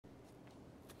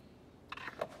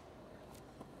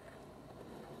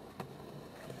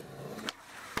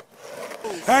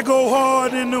I go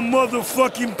hard in the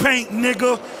motherfucking paint,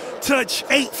 nigga. Touch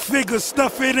 8 figures,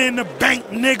 stuff it in the bank,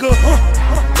 nigga.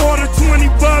 Order 20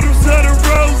 bottles of the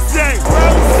rosé.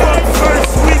 Fuck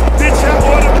first week, bitch, I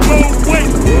order gold weight.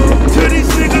 To these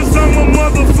niggas, I'm a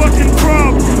motherfucking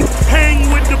problem. Hang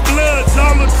with the Bloods,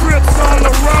 all the Crips, all the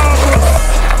robbers.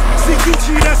 See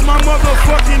Gucci, that's my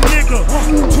motherfucking nigga.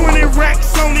 20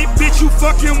 racks on it, bitch, you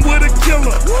fucking with a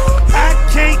killer. I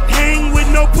can't hang with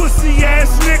no pussy ass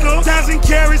nigga. 1,000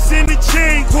 carats in the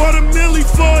chain, $250,000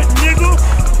 for it, nigga.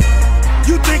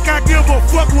 You think I give a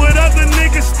fuck what other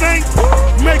niggas think?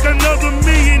 Make another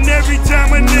million every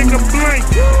time a nigga blink.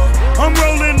 I'm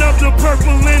rolling up the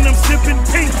purple and I'm sipping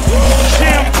pink.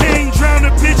 Champagne drown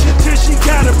a bitch until she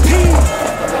got a pee.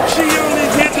 She only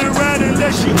get the ride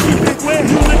unless she keep it wet.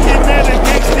 You looking at a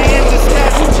gangster in the sky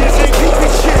who just ain't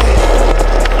keeping shit.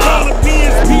 All the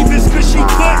beans beefers cause she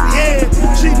butt head.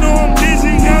 She know I'm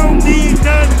busy, I don't need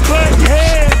nothing but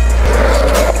head.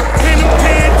 And I'm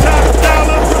paying top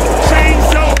dollar. Chains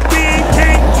so big,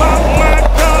 can't pop my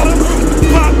collar.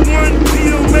 Pop 1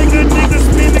 pill, make a nigga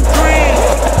spend $1,000.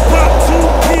 Pop 2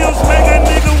 pills, make a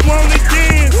nigga wanna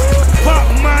dance. Pop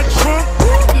my trunk,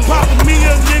 pop me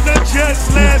a nigga.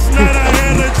 Just last night I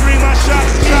had a dream, I shot.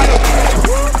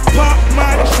 Pop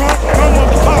my trunk, I'ma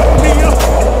pop me up.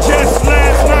 Just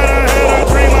last night I had a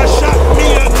dream, I shot me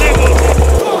a nigga.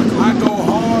 I go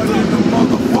hard in the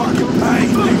motherfucking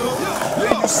paint, nigga.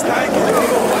 Then you stankin',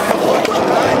 nigga.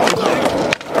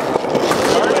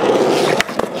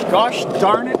 Gosh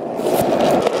darn it.